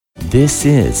This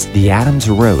is the Adams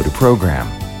Road program.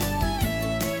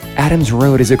 Adams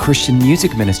Road is a Christian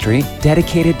music ministry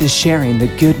dedicated to sharing the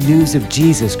good news of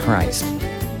Jesus Christ.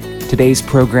 Today's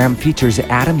program features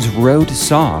Adams Road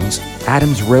songs,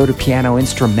 Adams Road piano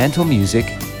instrumental music,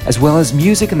 as well as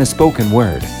music in the spoken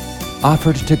word,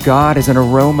 offered to God as an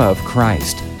aroma of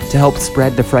Christ to help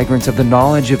spread the fragrance of the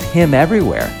knowledge of Him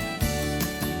everywhere.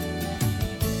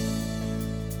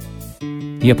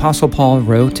 The Apostle Paul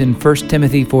wrote in 1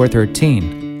 Timothy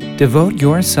 4:13, "Devote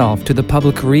yourself to the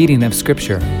public reading of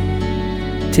Scripture."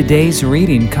 Today's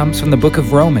reading comes from the book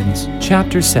of Romans,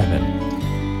 chapter 7.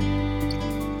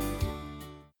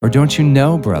 "Or don't you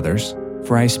know, brothers,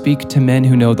 for I speak to men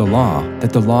who know the law,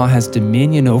 that the law has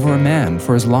dominion over a man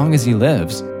for as long as he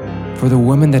lives. For the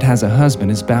woman that has a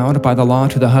husband is bound by the law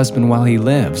to the husband while he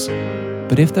lives.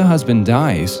 But if the husband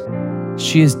dies,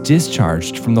 she is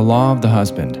discharged from the law of the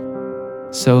husband.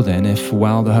 So then, if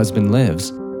while the husband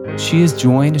lives, she is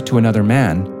joined to another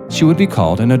man, she would be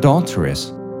called an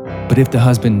adulteress. But if the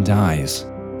husband dies,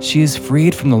 she is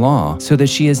freed from the law, so that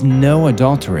she is no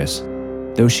adulteress,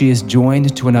 though she is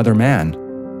joined to another man.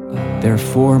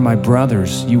 Therefore, my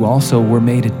brothers, you also were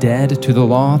made dead to the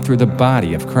law through the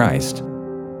body of Christ,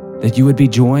 that you would be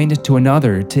joined to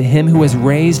another, to Him who was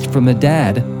raised from the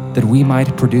dead, that we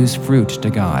might produce fruit to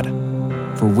God.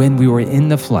 For when we were in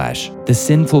the flesh, the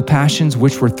sinful passions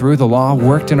which were through the law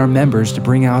worked in our members to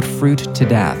bring out fruit to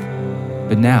death.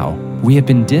 But now we have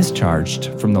been discharged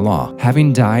from the law,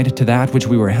 having died to that which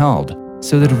we were held,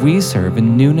 so that we serve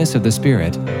in newness of the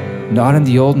Spirit, not in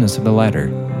the oldness of the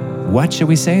letter. What shall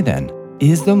we say then?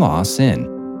 Is the law sin?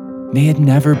 May it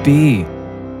never be.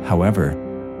 However,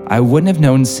 I wouldn't have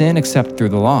known sin except through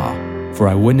the law, for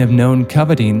I wouldn't have known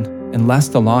coveting unless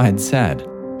the law had said,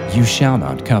 'You shall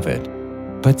not covet.'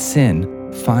 But sin,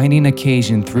 finding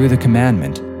occasion through the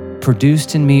commandment,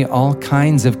 produced in me all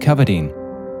kinds of coveting.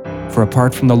 For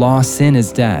apart from the law, sin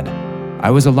is dead. I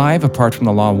was alive apart from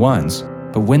the law once,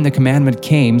 but when the commandment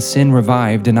came, sin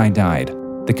revived and I died.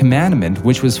 The commandment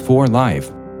which was for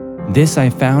life, this I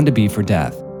found to be for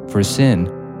death. For sin,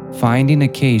 finding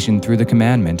occasion through the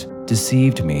commandment,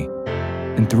 deceived me,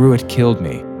 and through it killed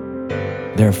me.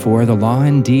 Therefore the law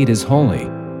indeed is holy,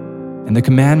 and the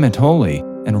commandment holy,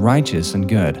 and righteous and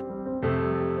good.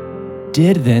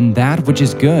 Did then that which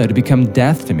is good become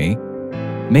death to me?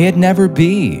 May it never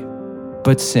be.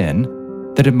 But sin,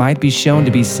 that it might be shown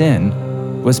to be sin,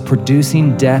 was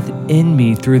producing death in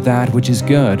me through that which is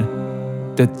good,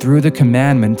 that through the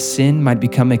commandment sin might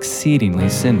become exceedingly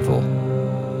sinful.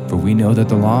 For we know that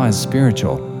the law is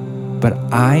spiritual, but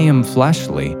I am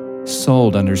fleshly,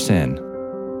 sold under sin.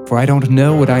 For I don't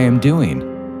know what I am doing,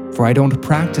 for I don't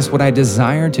practice what I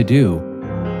desire to do,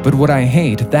 but what I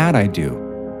hate, that I do.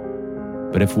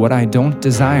 But if what I don't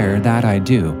desire, that I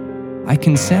do, I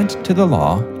consent to the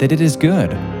law that it is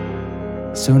good.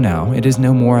 So now it is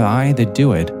no more I that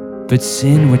do it, but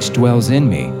sin which dwells in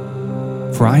me.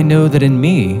 For I know that in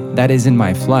me, that is in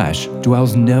my flesh,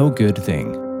 dwells no good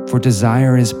thing. For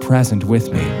desire is present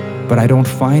with me, but I don't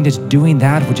find it doing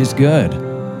that which is good.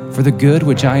 For the good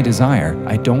which I desire,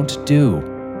 I don't do,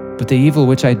 but the evil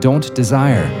which I don't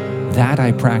desire, that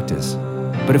I practice.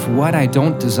 But if what I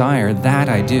don't desire, that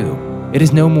I do, it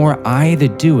is no more I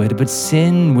that do it, but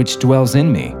sin which dwells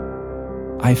in me.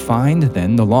 I find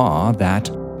then the law that,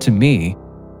 to me,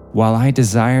 while I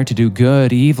desire to do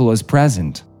good, evil is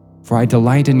present. For I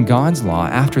delight in God's law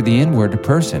after the inward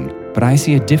person, but I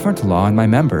see a different law in my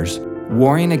members,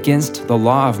 warring against the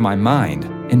law of my mind,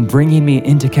 and bringing me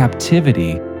into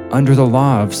captivity under the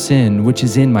law of sin which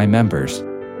is in my members.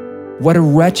 What a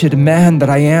wretched man that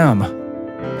I am!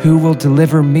 Who will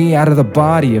deliver me out of the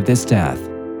body of this death?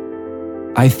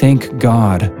 I thank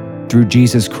God through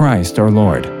Jesus Christ our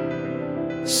Lord.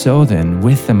 So then,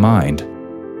 with the mind,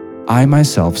 I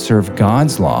myself serve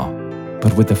God's law,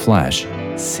 but with the flesh,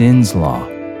 sin's law.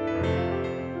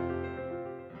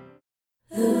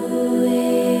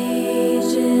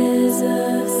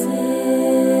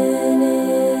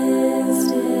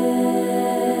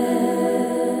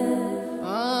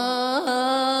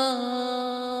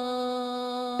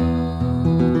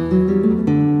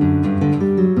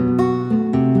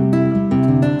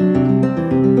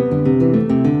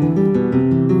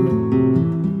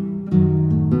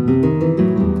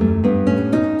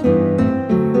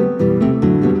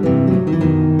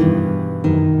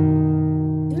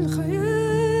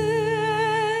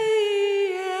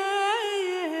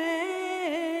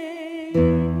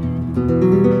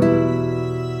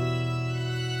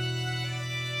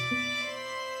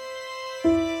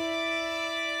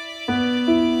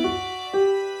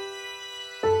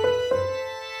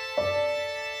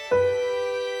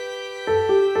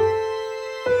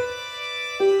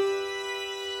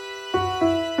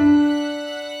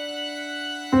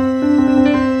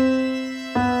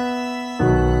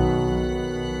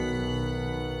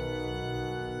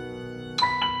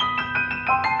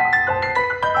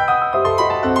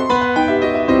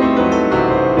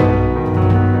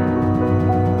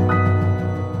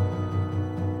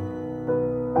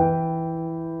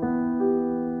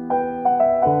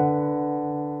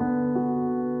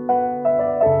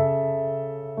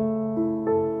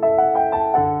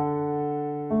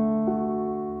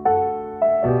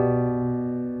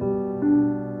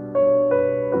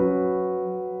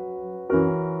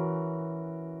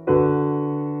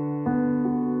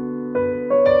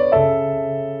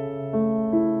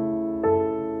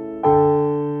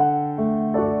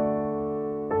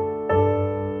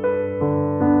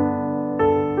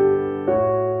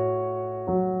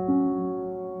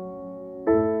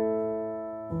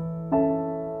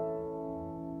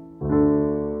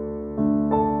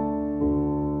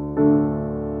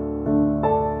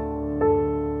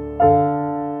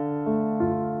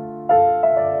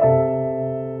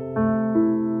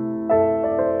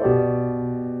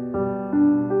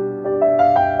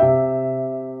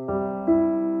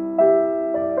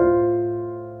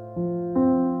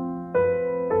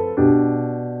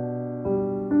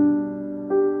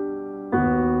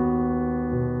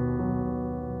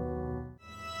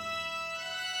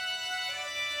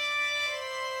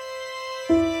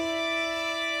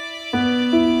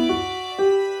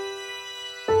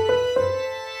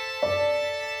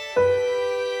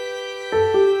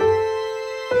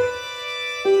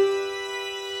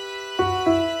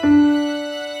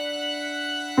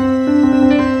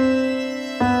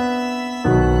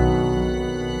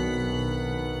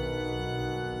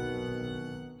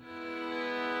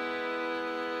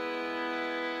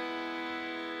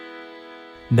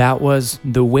 That was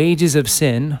The Wages of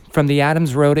Sin from the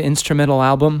Adams Road instrumental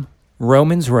album,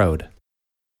 Romans Road.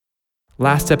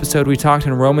 Last episode, we talked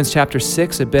in Romans chapter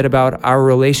 6 a bit about our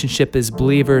relationship as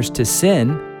believers to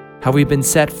sin, how we've been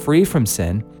set free from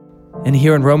sin. And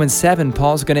here in Romans 7,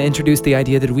 Paul's going to introduce the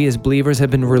idea that we as believers have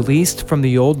been released from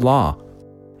the old law.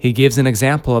 He gives an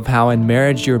example of how in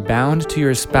marriage you're bound to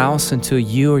your spouse until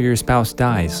you or your spouse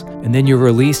dies, and then you're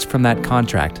released from that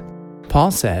contract.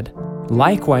 Paul said,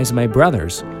 "Likewise, my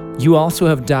brothers, you also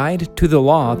have died to the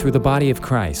law through the body of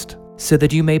Christ, so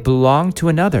that you may belong to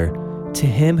another, to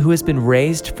him who has been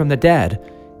raised from the dead,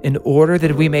 in order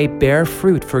that we may bear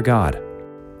fruit for God."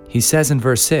 He says in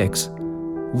verse 6,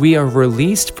 "We are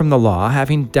released from the law,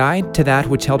 having died to that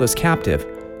which held us captive,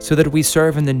 so that we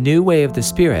serve in the new way of the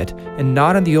Spirit, and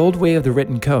not in the old way of the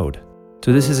written code."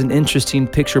 So this is an interesting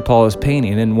picture Paul is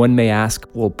painting, and one may ask,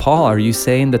 well, Paul, are you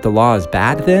saying that the law is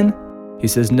bad then? He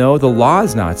says, no, the law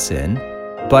is not sin,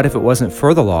 but if it wasn't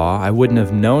for the law, I wouldn't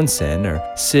have known sin, or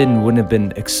sin wouldn't have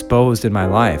been exposed in my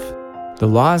life. The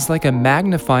law is like a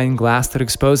magnifying glass that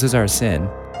exposes our sin.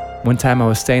 One time I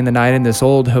was staying the night in this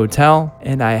old hotel,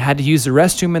 and I had to use the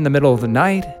restroom in the middle of the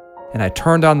night, and I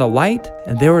turned on the light,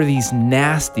 and there were these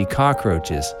nasty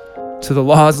cockroaches. So the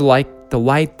law is like the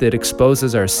light that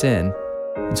exposes our sin,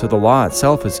 and so the law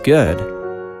itself is good.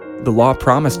 The law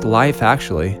promised life,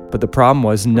 actually, but the problem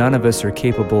was none of us are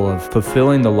capable of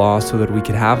fulfilling the law so that we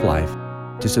could have life.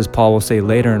 Just as Paul will say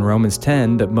later in Romans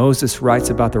 10 that Moses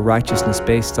writes about the righteousness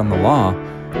based on the law,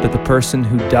 that the person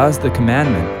who does the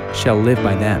commandment shall live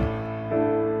by them.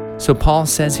 So Paul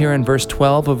says here in verse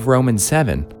 12 of Romans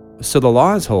 7, so the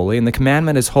law is holy, and the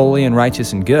commandment is holy and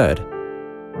righteous and good.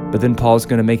 But then Paul's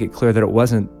going to make it clear that it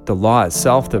wasn't the law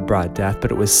itself that brought death, but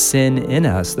it was sin in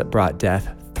us that brought death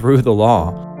through the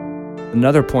law.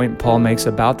 Another point Paul makes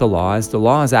about the law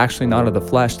is actually not of the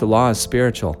flesh, the law is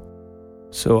spiritual.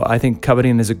 So I think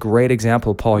coveting is a great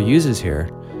example Paul uses here.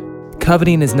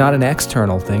 Coveting is not an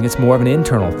external thing, it's more of an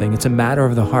internal thing. It's a matter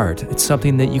of the heart. It's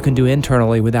something that you can do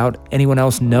internally without anyone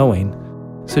else knowing.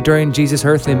 So during Jesus'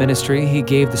 earthly ministry, he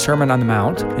gave the Sermon on the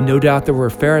Mount, and no doubt there were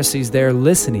Pharisees there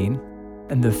listening,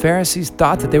 and the Pharisees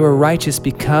thought that they were righteous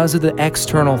because of the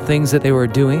external things that they were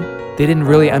doing. They didn't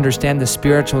really understand the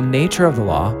spiritual nature of the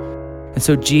law, and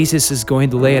so Jesus is going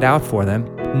to lay it out for them.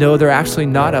 No, they're actually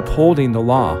not upholding the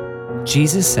law.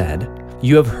 Jesus said,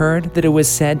 "You have heard that it was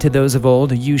said to those of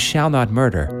old, 'You shall not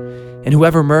murder,' and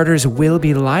whoever murders will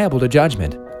be liable to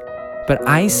judgment. But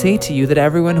I say to you that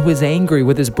everyone who is angry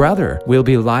with his brother will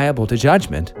be liable to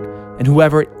judgment, and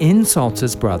whoever insults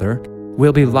his brother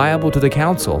will be liable to the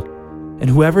council, and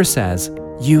whoever says,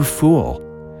 'You fool,'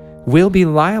 will be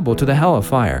liable to the hell of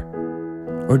fire."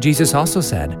 Or Jesus also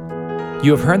said,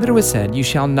 "You have heard that it was said, 'You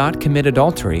shall not commit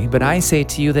adultery,' but I say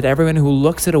to you that everyone who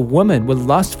looks at a woman with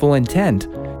lustful intent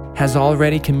has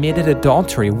already committed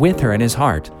adultery with her in his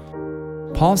heart."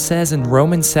 Paul says in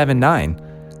Romans 7:9,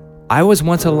 "I was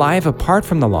once alive apart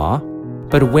from the law,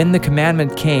 but when the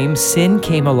commandment came, sin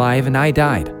came alive and I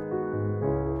died."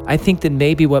 I think that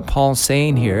maybe what Paul's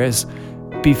saying here is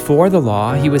before the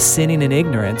law, he was sinning in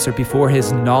ignorance or before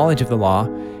his knowledge of the law,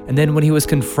 and then when he was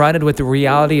confronted with the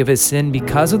reality of his sin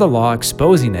because of the law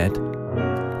exposing it,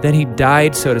 then he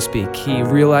died, so to speak. He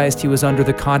realized he was under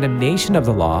the condemnation of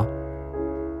the law.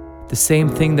 The same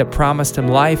thing that promised him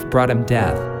life brought him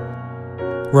death.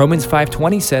 Romans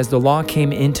 5:20 says the law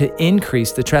came in to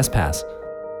increase the trespass.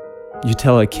 You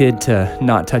tell a kid to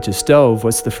not touch a stove,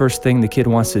 what's the first thing the kid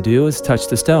wants to do is touch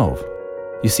the stove.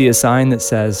 You see a sign that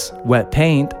says wet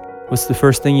paint, what's the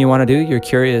first thing you want to do? You're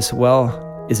curious, well,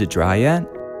 is it dry yet?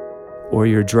 Or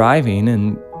you're driving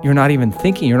and you're not even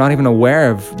thinking, you're not even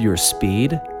aware of your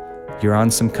speed. You're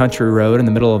on some country road in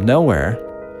the middle of nowhere,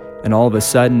 and all of a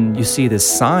sudden you see this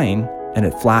sign and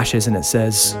it flashes and it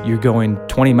says you're going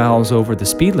 20 miles over the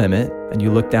speed limit, and you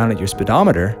look down at your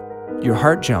speedometer, your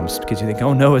heart jumps because you think,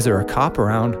 oh no, is there a cop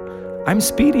around? I'm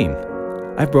speeding.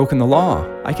 I've broken the law.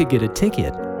 I could get a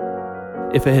ticket.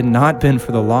 If it had not been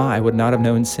for the law, I would not have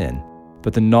known sin.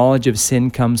 But the knowledge of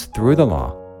sin comes through the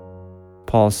law.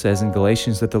 Paul says in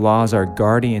Galatians that the law is our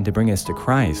guardian to bring us to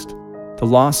Christ. The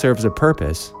law serves a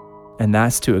purpose, and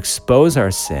that's to expose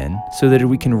our sin so that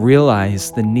we can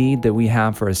realize the need that we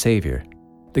have for a Savior.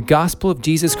 The gospel of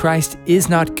Jesus Christ is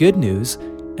not good news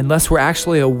unless we're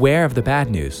actually aware of the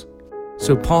bad news.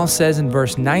 So Paul says in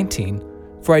verse 19,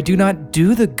 "For I do not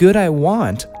do the good I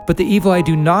want, but the evil I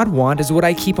do not want is what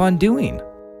I keep on doing."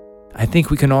 I think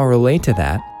we can all relate to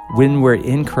that. When we're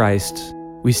in Christ,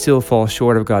 we still fall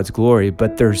short of God's glory,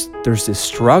 but there's this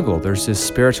struggle, there's this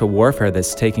spiritual warfare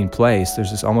that's taking place.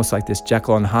 There's this almost like this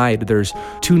Jekyll and Hyde. There's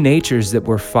two natures that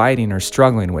we're fighting or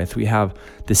struggling with. We have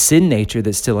the sin nature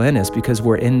that's still in us because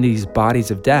we're in these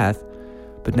bodies of death,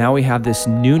 but now we have this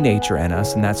new nature in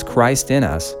us, and that's Christ in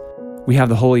us. We have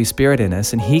the Holy Spirit in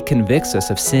us, and He convicts us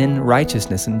of sin,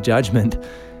 righteousness, and judgment.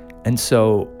 And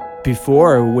so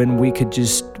before, when we could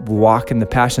just walk in the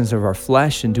passions of our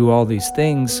flesh and do all these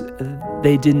things,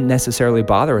 they didn't necessarily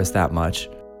bother us that much.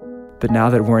 But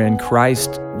now that we're in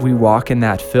Christ, we walk in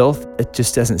that filth. It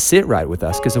just doesn't sit right with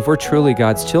us, because if we're truly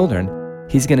God's children,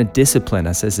 He's going to discipline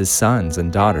us as His sons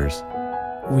and daughters.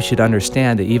 We should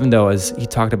understand that even though, as He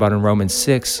talked about in Romans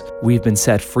 6, we've been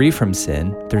set free from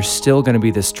sin, there's still going to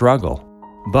be this struggle.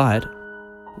 But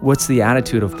what's the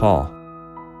attitude of Paul?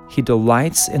 He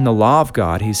delights in the law of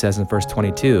God, he says in verse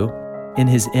 22, in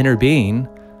his inner being,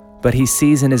 but he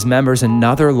sees in his members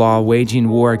another law waging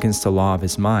war against the law of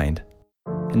his mind,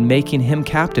 and making him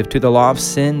captive to the law of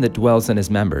sin that dwells in his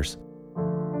members.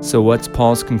 So what's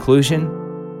Paul's conclusion?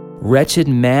 Wretched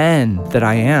man that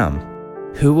I am,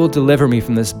 who will deliver me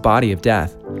from this body of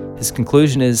death? His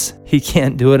conclusion is he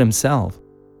can't do it himself.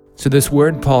 So this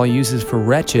word Paul uses for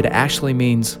wretched actually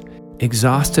means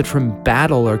exhausted from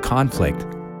battle or conflict.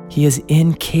 He is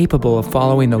incapable of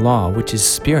following the law, which is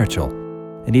spiritual.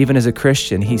 And even as a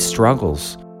Christian, he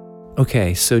struggles.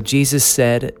 Okay, so Jesus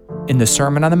said in the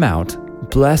Sermon on the Mount,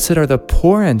 "Blessed are the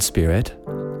poor in spirit,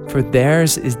 for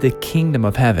theirs is the kingdom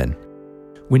of heaven."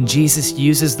 When Jesus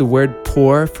uses the word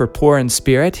poor for poor in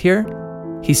spirit here,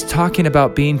 He's talking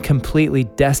about being completely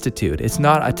destitute. It's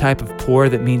not a type of poor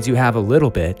that means you have a little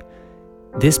bit.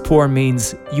 This poor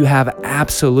means you have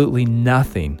absolutely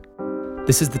nothing.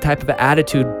 This is the type of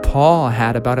attitude Paul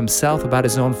had about himself, about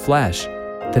his own flesh,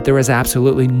 that there was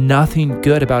absolutely nothing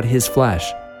good about his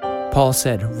flesh. Paul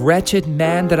said, "Wretched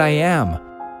man that I am,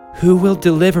 who will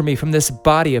deliver me from this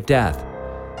body of death?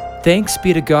 Thanks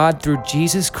be to God through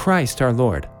Jesus Christ our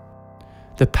Lord."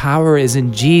 The power is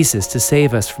in Jesus to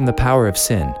save us from the power of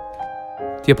sin.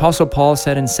 The Apostle Paul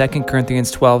said in 2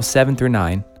 Corinthians 12,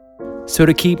 7-9, "So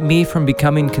to keep me from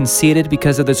becoming conceited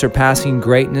because of the surpassing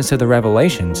greatness of the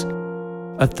revelations,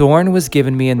 a thorn was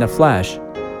given me in the flesh,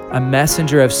 a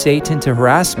messenger of Satan to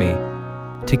harass me,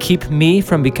 to keep me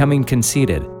from becoming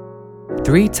conceited.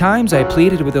 3 times I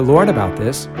pleaded with the Lord about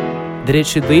this, that it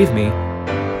should leave me.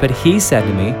 But He said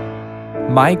to me,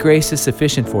 'My grace is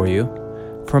sufficient for you,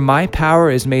 for my power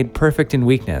is made perfect in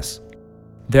weakness.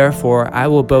 Therefore I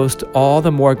will boast all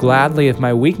the more gladly of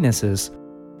my weaknesses,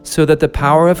 so that the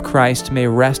power of Christ may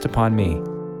rest upon me.'"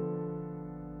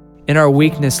 In our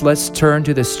weakness, let's turn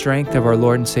to the strength of our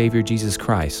Lord and Savior Jesus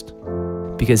Christ,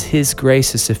 because His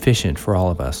grace is sufficient for all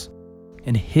of us,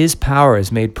 and His power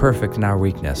is made perfect in our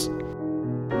weakness.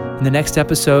 In the next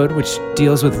episode, which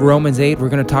deals with Romans 8, we're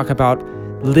going to talk about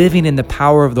living in the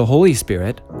power of the Holy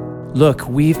Spirit. Look,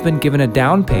 we've been given a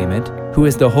down payment, who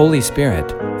is the Holy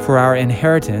Spirit, for our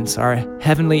inheritance, our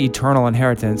heavenly eternal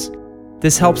inheritance.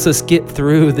 This helps us get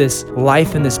through this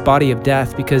life in this body of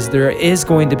death, because there is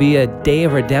going to be a day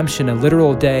of redemption, a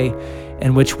literal day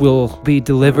in which we'll be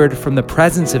delivered from the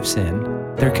presence of sin.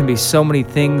 There can be so many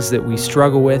things that we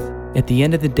struggle with. At the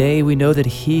end of the day, we know that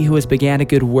He who has began a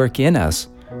good work in us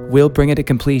will bring it to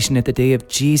completion at the day of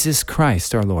Jesus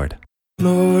Christ our Lord.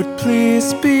 Lord, please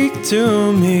speak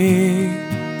to me.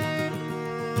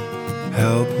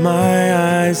 Help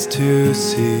my eyes to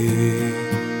see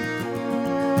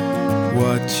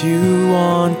what you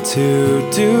want to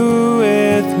do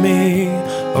with me.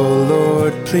 Oh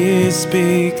Lord, please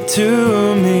speak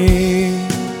to me.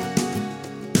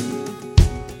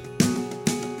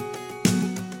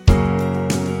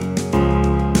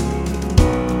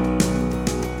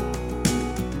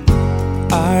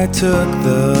 I took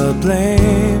the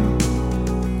blame,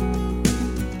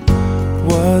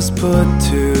 was put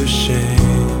to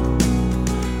shame,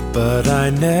 but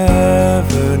I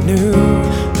never knew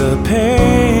the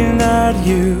pain that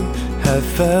you have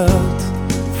felt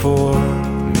for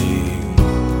me.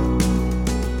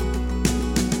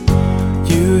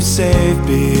 You saved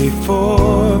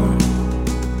before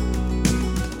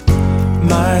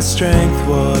my strength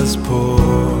was poor,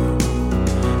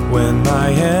 when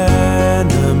my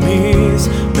enemies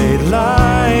made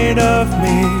light of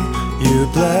me, you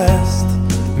blessed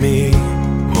me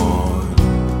more.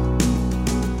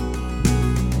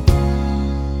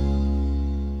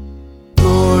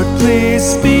 Lord, please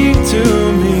speak to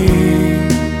me.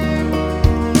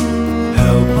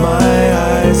 Help my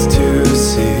eyes to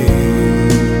see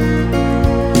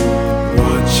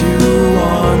what you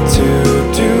want to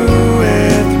do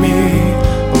with me.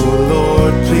 Oh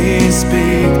Lord, please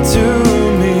speak to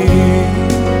me.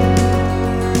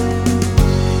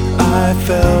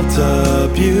 felt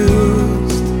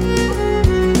abused,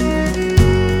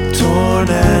 torn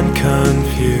and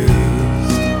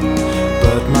confused,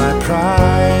 but my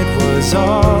pride was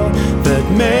all that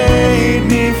made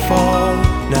me fall.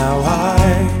 Now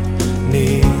I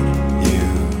need you.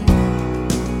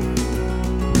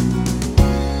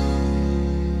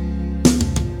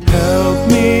 Help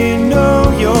me know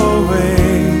your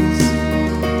ways,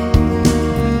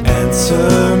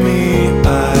 answer me, I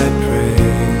pray.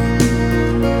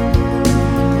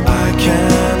 I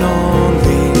can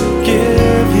only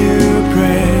give you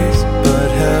praise, but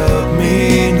help me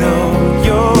know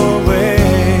your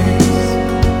ways.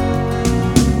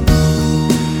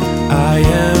 I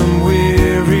am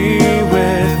weary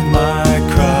with my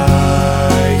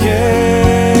crying.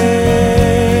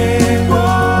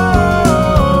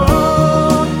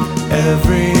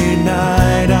 Every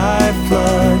night I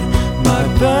flood my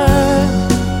bed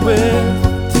with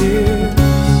tears.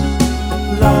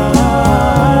 Lord,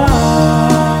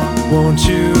 won't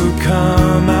you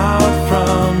come out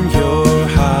from your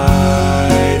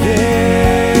hiding?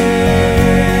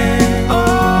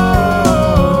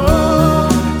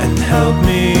 And help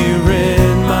me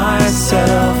rid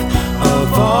myself of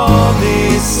all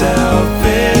these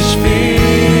selfish fears.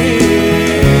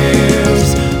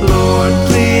 Lord,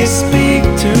 please speak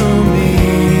to me.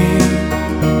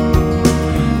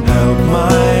 Help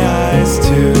my eyes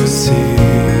to see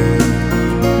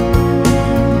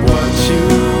what you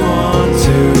want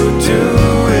to do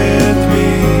with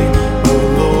me. Oh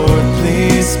Lord,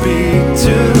 please speak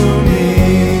to me.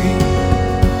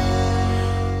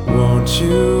 Won't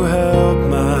you help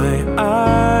my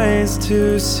eyes to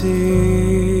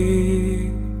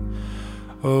see?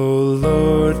 Oh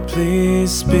Lord,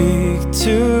 please speak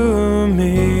to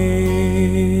me.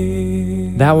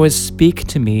 That was Speak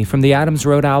to Me from the Adams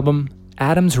Road album,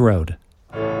 Adams Road.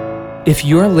 If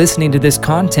you're listening to this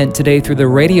content today through the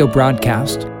radio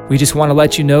broadcast, we just want to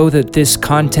let you know that this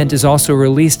content is also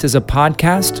released as a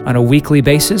podcast on a weekly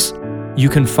basis. You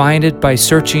can find it by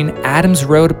searching Adams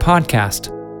Road Podcast.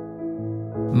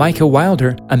 Micah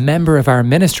Wilder, a member of our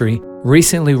ministry,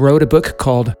 recently wrote a book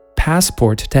called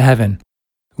Passport to Heaven.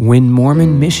 When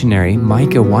Mormon missionary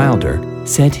Micah Wilder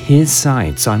set his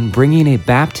sights on bringing a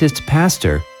Baptist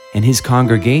pastor and his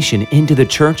congregation into the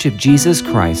Church of Jesus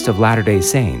Christ of Latter-day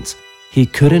Saints, he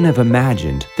couldn't have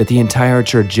imagined that the entire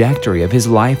trajectory of his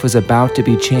life was about to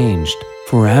be changed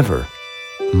forever.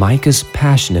 Micah's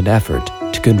passionate effort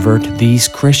to convert these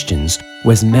Christians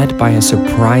was met by a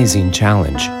surprising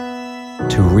challenge: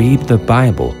 to read the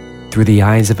Bible through the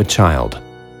eyes of a child,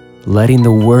 letting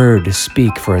the Word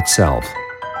speak for itself.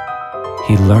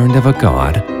 He learned of a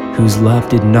God whose love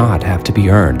did not have to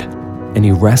be earned, and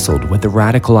he wrestled with the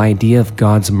radical idea of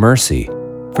God's mercy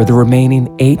for the remaining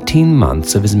 18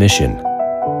 months of his mission.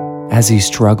 As he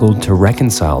struggled to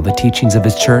reconcile the teachings of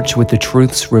his church with the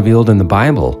truths revealed in the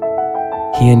Bible,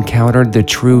 he encountered the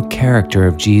true character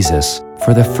of Jesus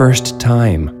for the first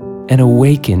time and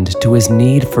awakened to his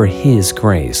need for his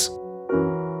grace.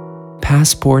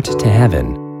 Passport to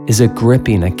Heaven is a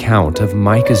gripping account of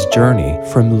Micah's journey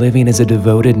from living as a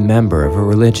devoted member of a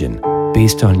religion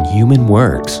based on human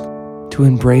works to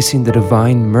embracing the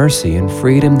divine mercy and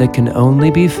freedom that can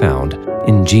only be found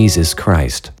in Jesus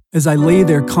Christ. As I lay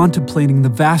there contemplating the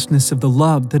vastness of the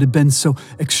love that had been so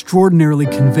extraordinarily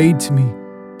conveyed to me,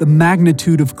 the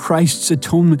magnitude of Christ's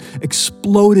atonement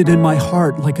exploded in my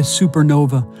heart like a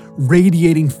supernova,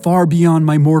 radiating far beyond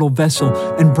my mortal vessel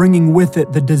and bringing with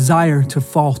it the desire to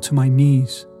fall to my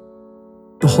knees.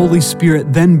 The Holy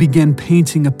Spirit then began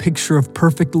painting a picture of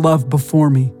perfect love before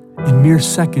me in mere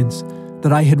seconds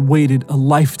that I had waited a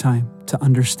lifetime to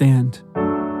understand.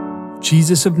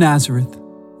 Jesus of Nazareth,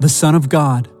 the Son of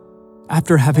God,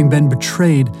 after having been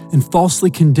betrayed and falsely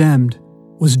condemned,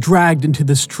 was dragged into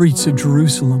the streets of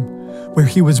Jerusalem, where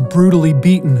he was brutally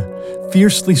beaten,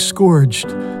 fiercely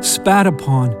scourged, spat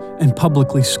upon, and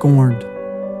publicly scorned.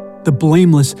 The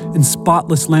blameless and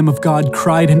spotless Lamb of God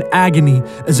cried in agony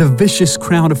as a vicious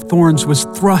crown of thorns was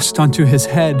thrust onto his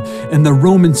head, and the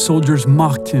Roman soldiers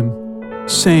mocked him,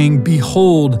 saying,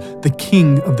 "Behold, the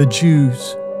King of the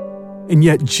Jews." And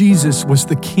yet Jesus was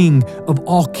the King of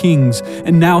all kings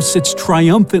and now sits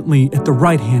triumphantly at the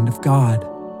right hand of God.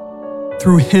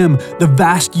 Through him, the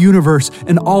vast universe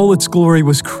and all its glory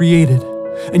was created,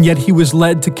 and yet he was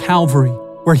led to Calvary,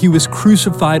 where he was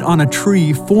crucified on a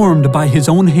tree formed by his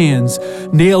own hands,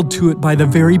 nailed to it by the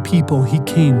very people he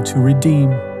came to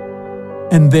redeem.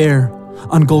 And there,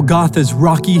 on Golgotha's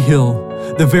rocky hill,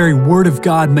 the very Word of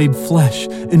God made flesh,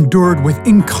 endured with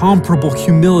incomparable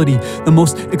humility the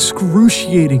most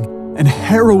excruciating and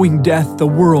harrowing death the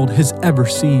world has ever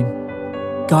seen.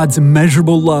 God's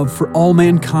immeasurable love for all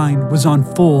mankind was on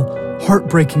full,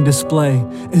 heartbreaking display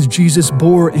as Jesus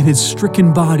bore in his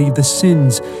stricken body the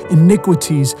sins,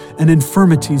 iniquities, and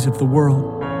infirmities of the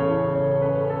world.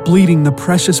 Bleeding the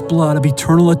precious blood of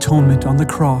eternal atonement on the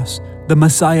cross, the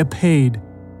Messiah paid,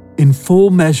 in full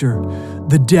measure,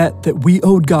 the debt that we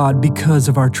owed God because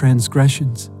of our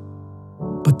transgressions.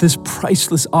 But this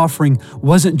priceless offering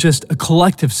wasn't just a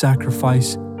collective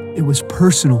sacrifice. It was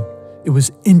personal. It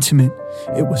was intimate.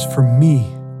 It was for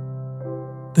me.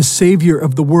 The Savior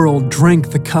of the world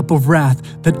drank the cup of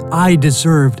wrath that I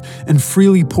deserved and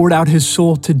freely poured out his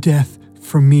soul to death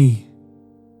for me.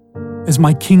 As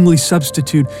my kingly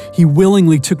substitute, he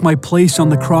willingly took my place on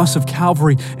the cross of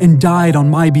Calvary and died on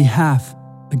my behalf,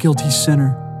 a guilty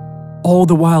sinner, all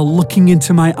the while looking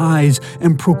into my eyes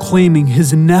and proclaiming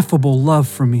his ineffable love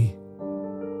for me.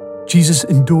 Jesus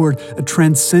endured a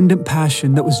transcendent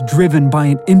passion that was driven by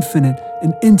an infinite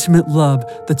and intimate love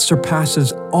that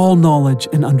surpasses all knowledge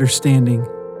and understanding.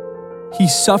 He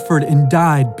suffered and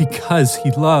died because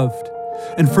he loved,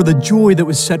 and for the joy that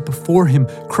was set before him,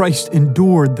 Christ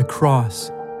endured the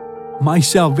cross. My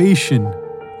salvation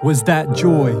was that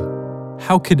joy.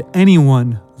 How could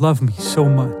anyone love me so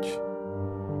much?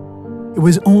 It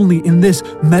was only in this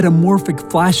metamorphic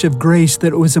flash of grace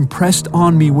that it was impressed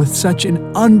on me with such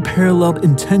an unparalleled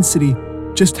intensity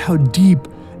just how deep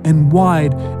and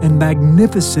wide and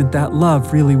magnificent that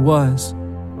love really was.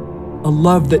 A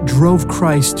love that drove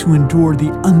Christ to endure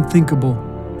the unthinkable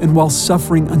and while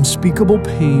suffering unspeakable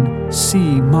pain,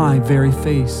 see my very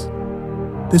face.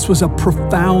 This was a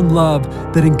profound love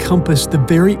that encompassed the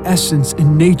very essence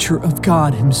and nature of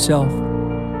God himself.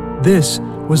 This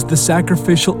was the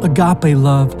sacrificial agape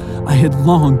love I had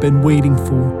long been waiting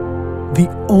for, the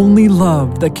only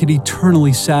love that could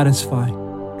eternally satisfy.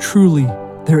 Truly,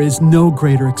 there is no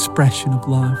greater expression of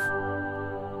love.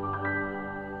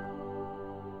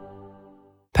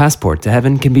 Passport to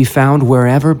Heaven can be found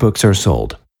wherever books are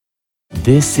sold.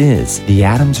 This is the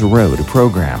Adams Road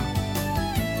program.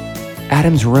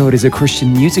 Adams Road is a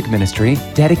Christian music ministry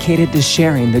dedicated to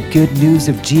sharing the good news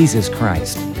of Jesus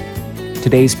Christ.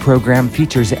 Today's program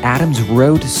features Adams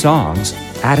Road songs,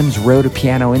 Adams Road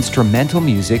piano instrumental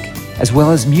music, as well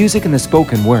as music in the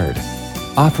spoken word,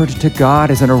 offered to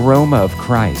God as an aroma of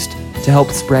Christ to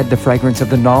help spread the fragrance of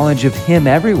the knowledge of Him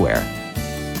everywhere.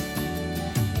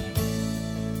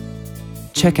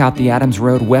 Check out the Adams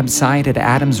Road website at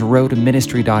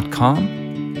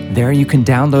adamsroadministry.com. There you can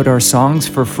download our songs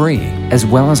for free, as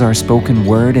well as our spoken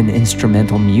word and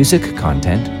instrumental music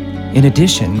content. In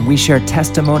addition, we share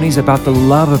testimonies about the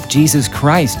love of Jesus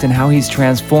Christ and how He's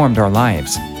transformed our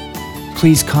lives.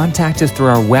 Please contact us through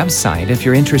our website if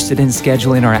you're interested in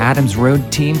scheduling our Adams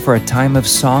Road team for a time of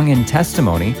song and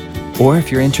testimony, or if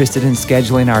you're interested in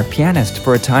scheduling our pianist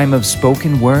for a time of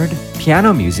spoken word,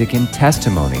 piano music, and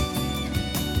testimony.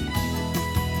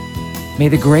 May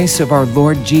the grace of our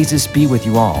Lord Jesus be with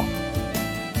you all.